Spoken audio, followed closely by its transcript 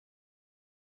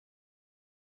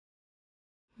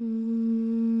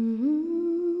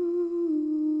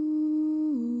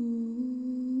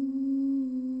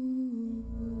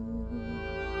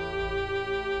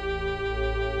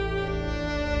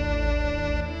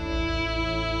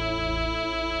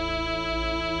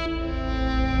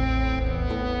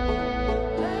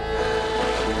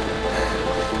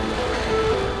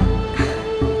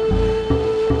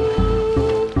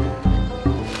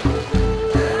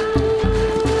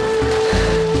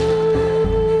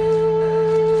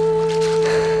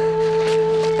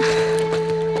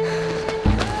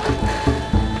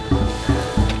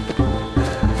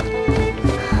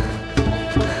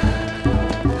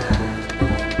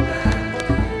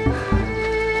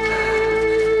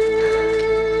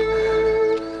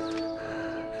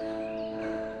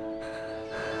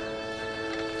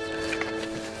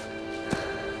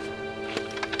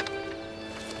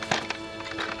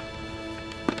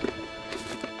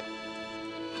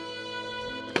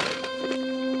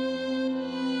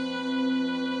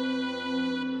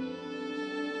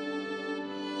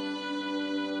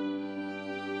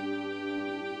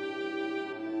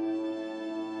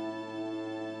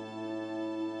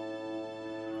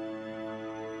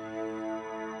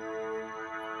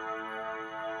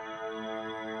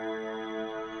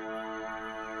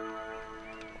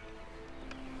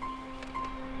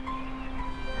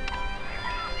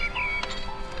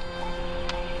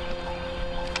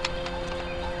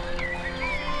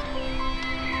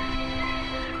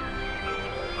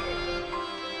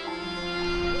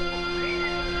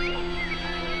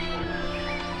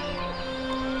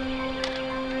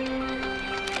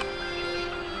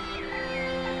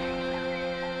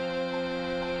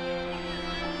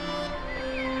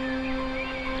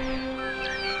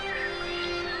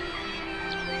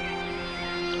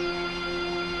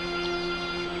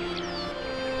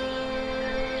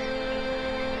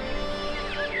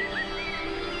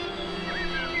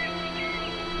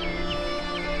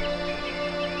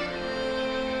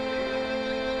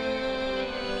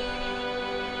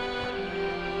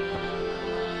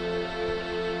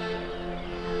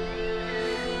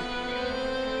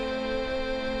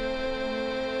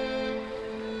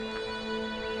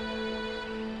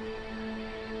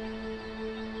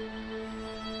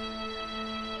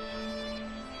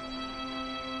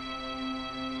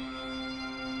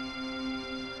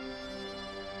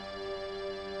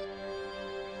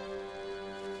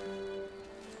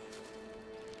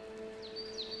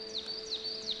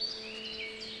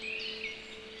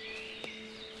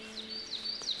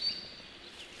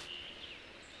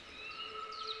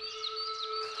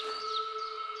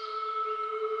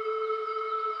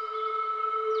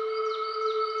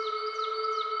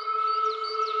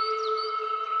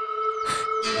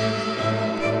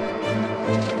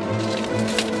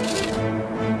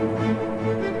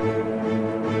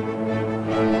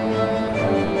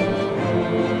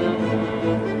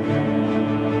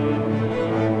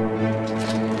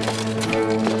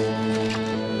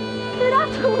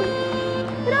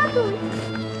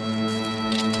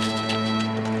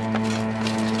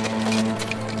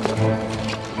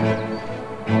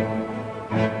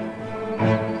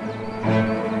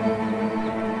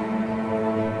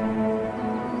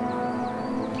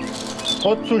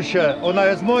Odsuń się, ona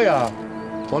jest moja.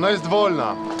 Ona jest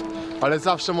wolna, ale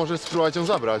zawsze możesz spróbować ją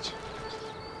zabrać.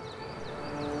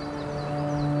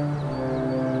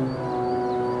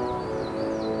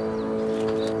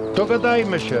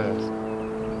 Dogadajmy się.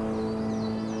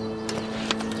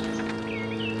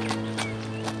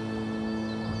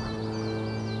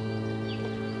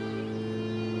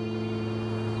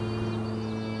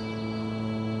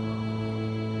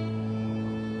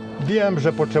 Wiem,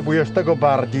 że potrzebujesz tego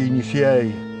bardziej niż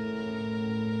jej.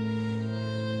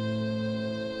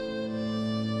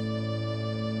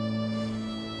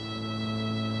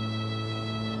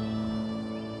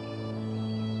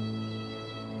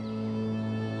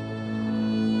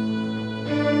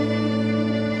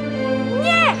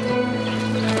 Nie!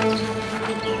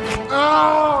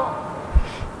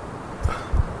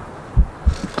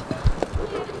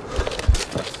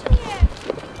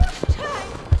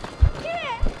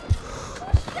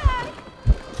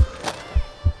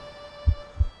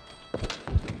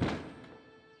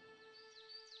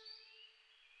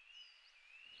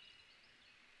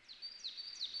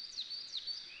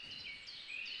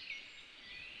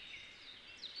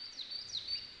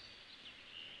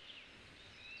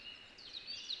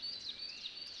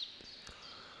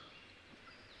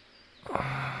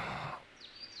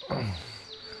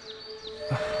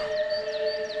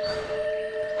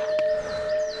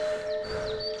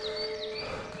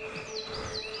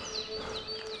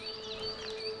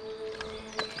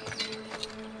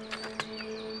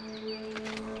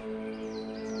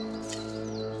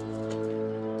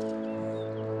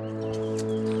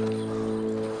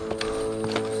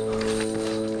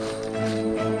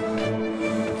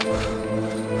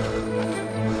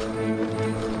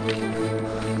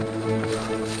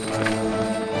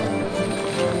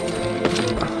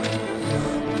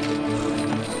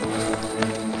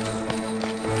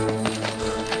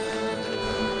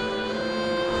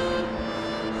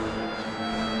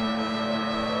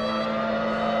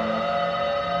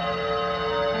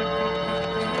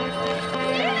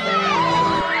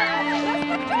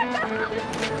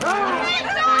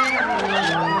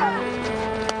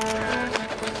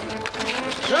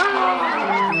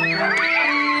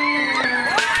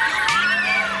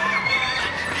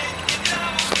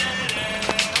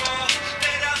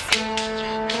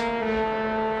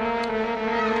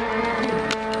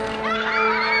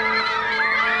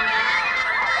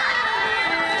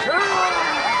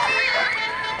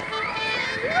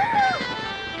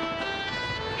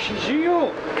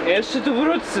 Jeszcze tu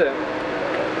wrócę.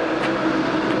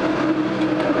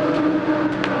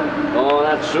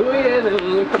 Ona czuje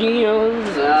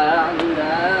pieniądza.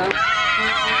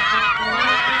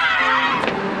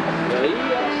 No i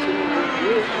ja się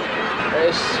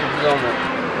jeszcze w domu.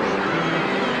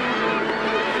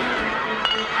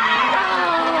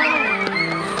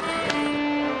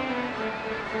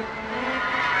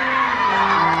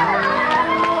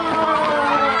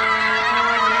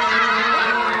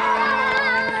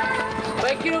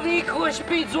 Panie kierowniku,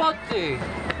 5 złotych.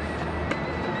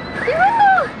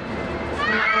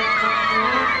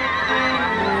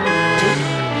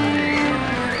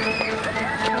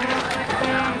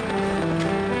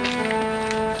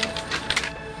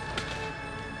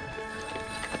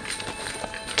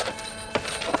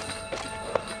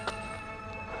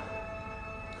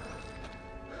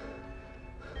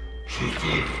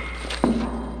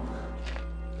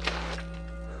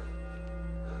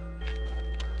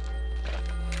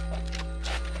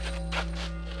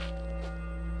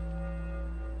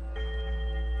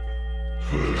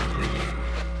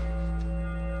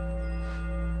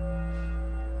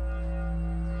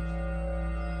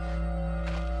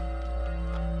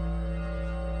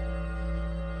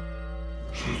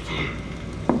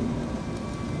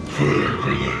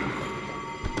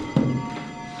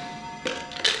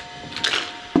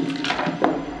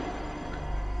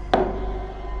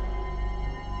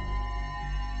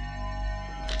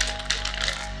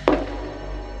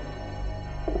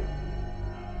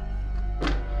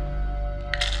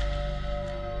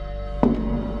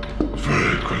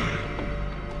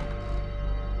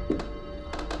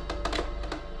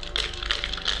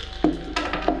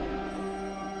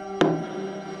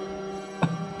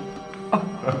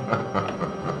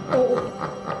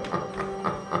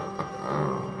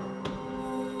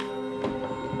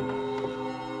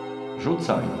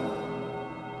 Rzucaj.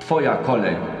 Twoja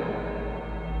kolej.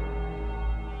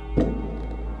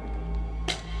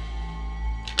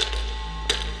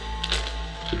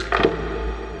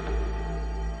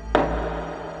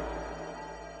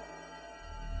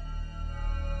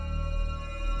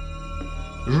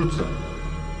 Rzucaj.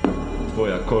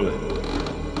 Twoja kolej.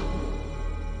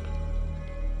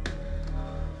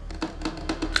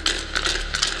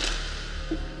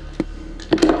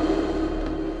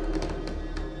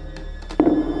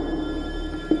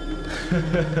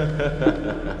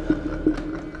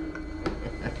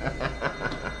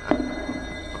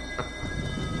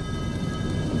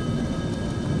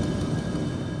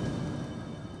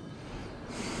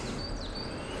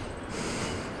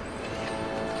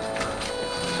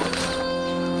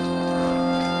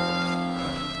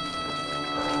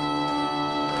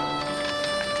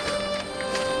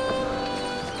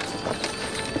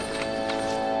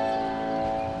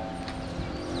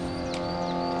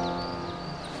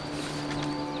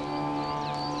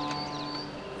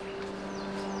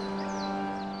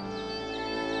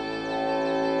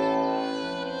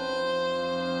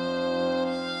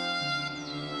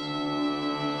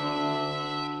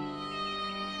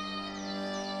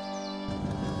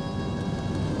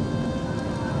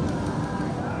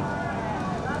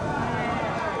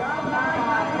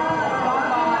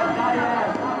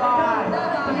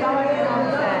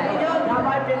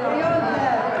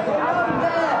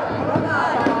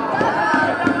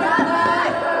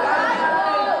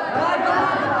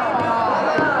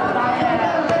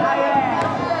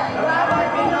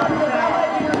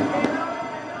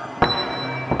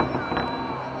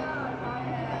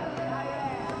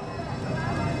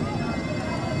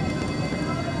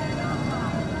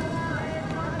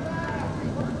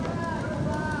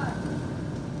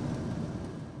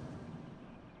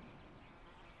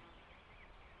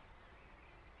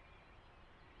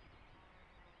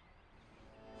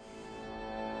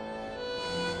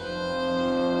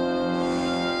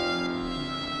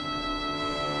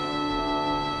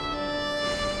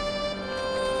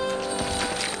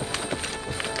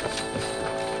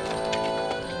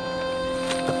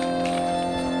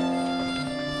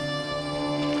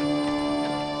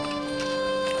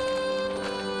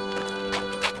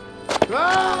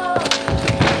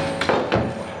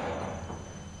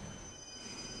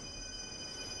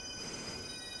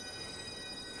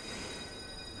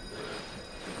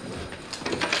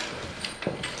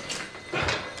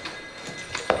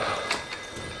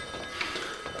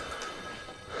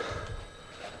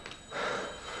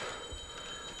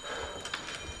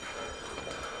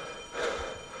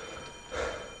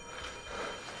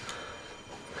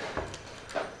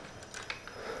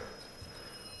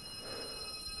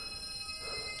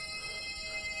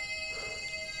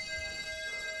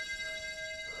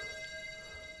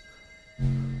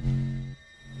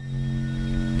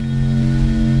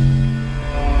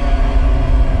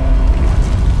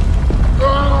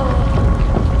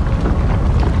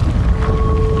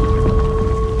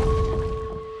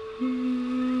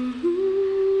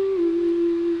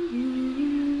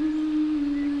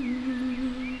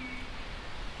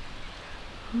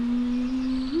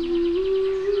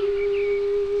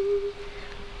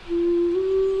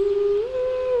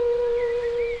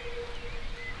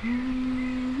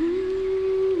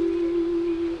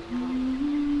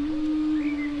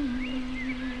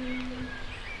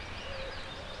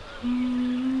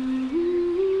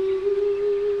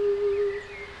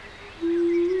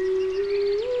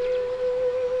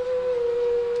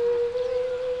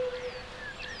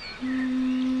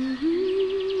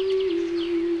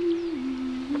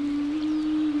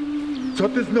 Co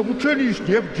ty znowu czynisz,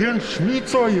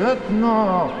 niewdzięcznico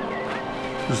jedna?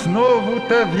 Znowu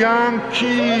te wianki!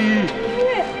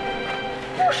 Nie!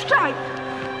 Puszczaj!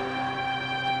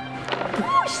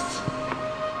 Puść!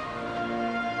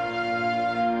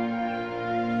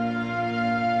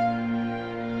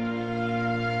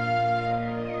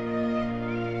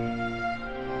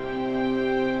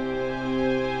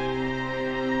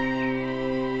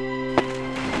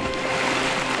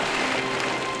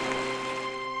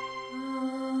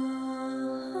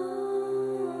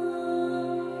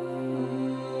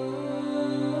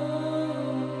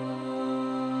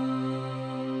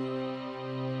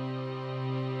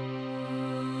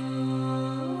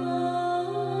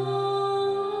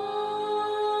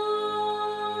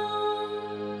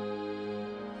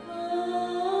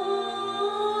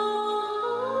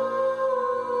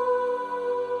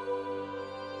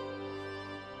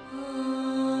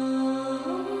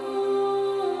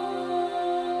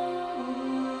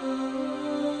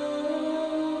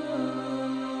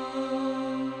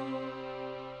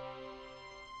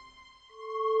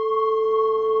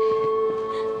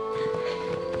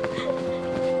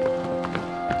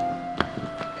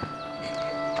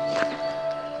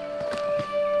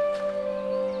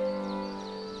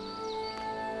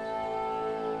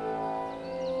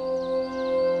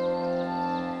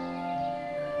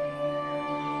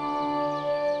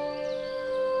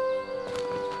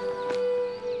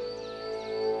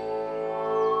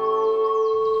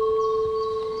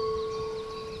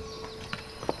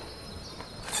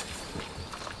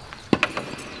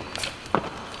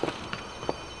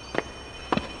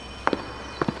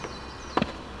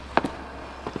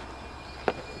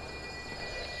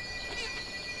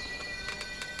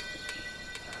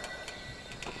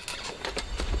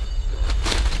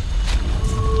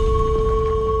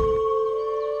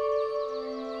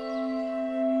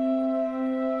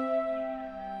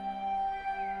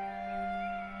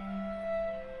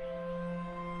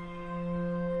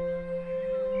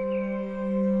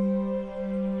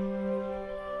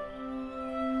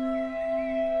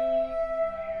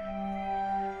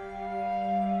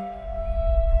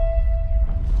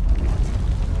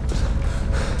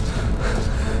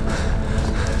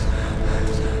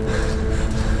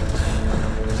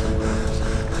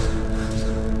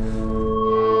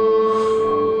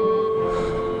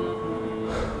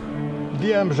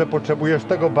 Wiem, że potrzebujesz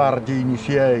tego bardziej niż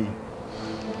jej.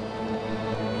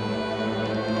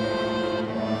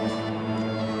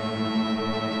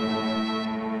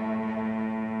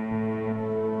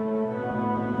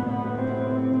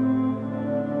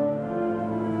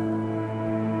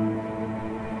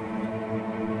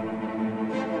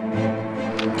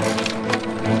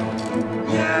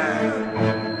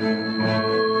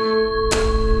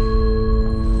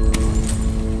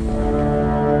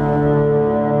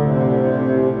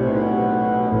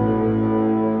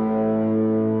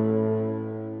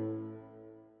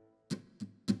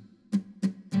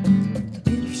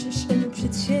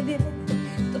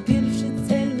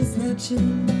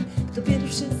 Kto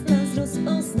pierwszy z nas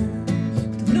rozpozna,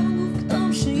 kto wrogów, kto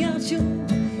przyjaciół,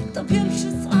 kto pierwszy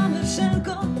sławy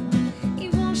wszelką i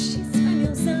włości swe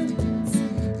miał za nic,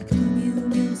 a kto nie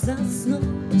umiał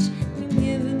zasnąć, nim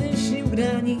nie wymyślił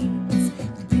granic,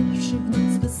 kto pierwszy w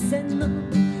noc bezsenną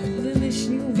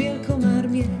wymyślił wielką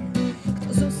armię,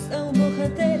 kto został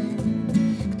bohaterem,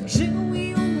 kto żył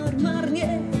i umarł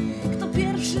marnie, kto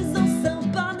pierwszy został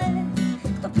panem,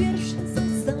 kto pierwszy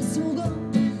został sługą,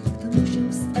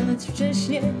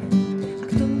 wcześnie, a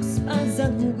kto mógł spać za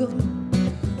długo.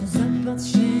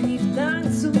 Zapatrzeni w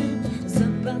tańcu,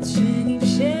 zapatrzeni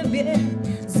w siebie,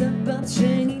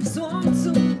 zapatrzeni w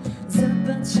słońcu,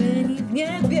 zapatrzeni w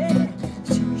niebie,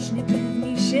 wciąż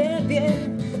niepewni siebie,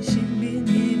 siebie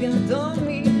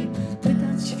niewiadomi.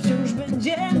 Pytać wciąż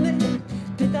będziemy,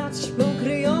 pytać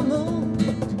pokryjomu.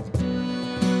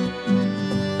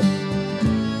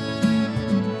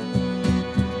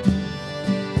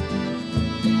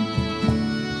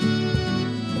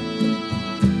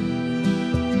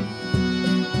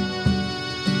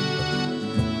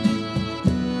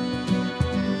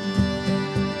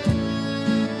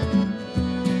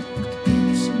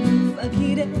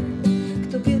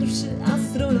 Kto pierwszy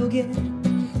astrologię,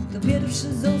 kto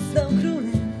pierwszy został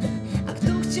królem, a kto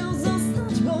chciał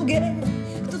zostać Bogiem,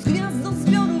 kto z gwiazdą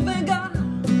zbioru Wega,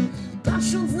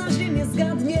 patrząc na ziemię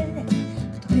zgadnie,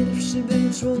 kto pierwszy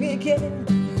był człowiekiem,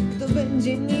 kto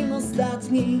będzie nim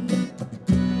ostatni.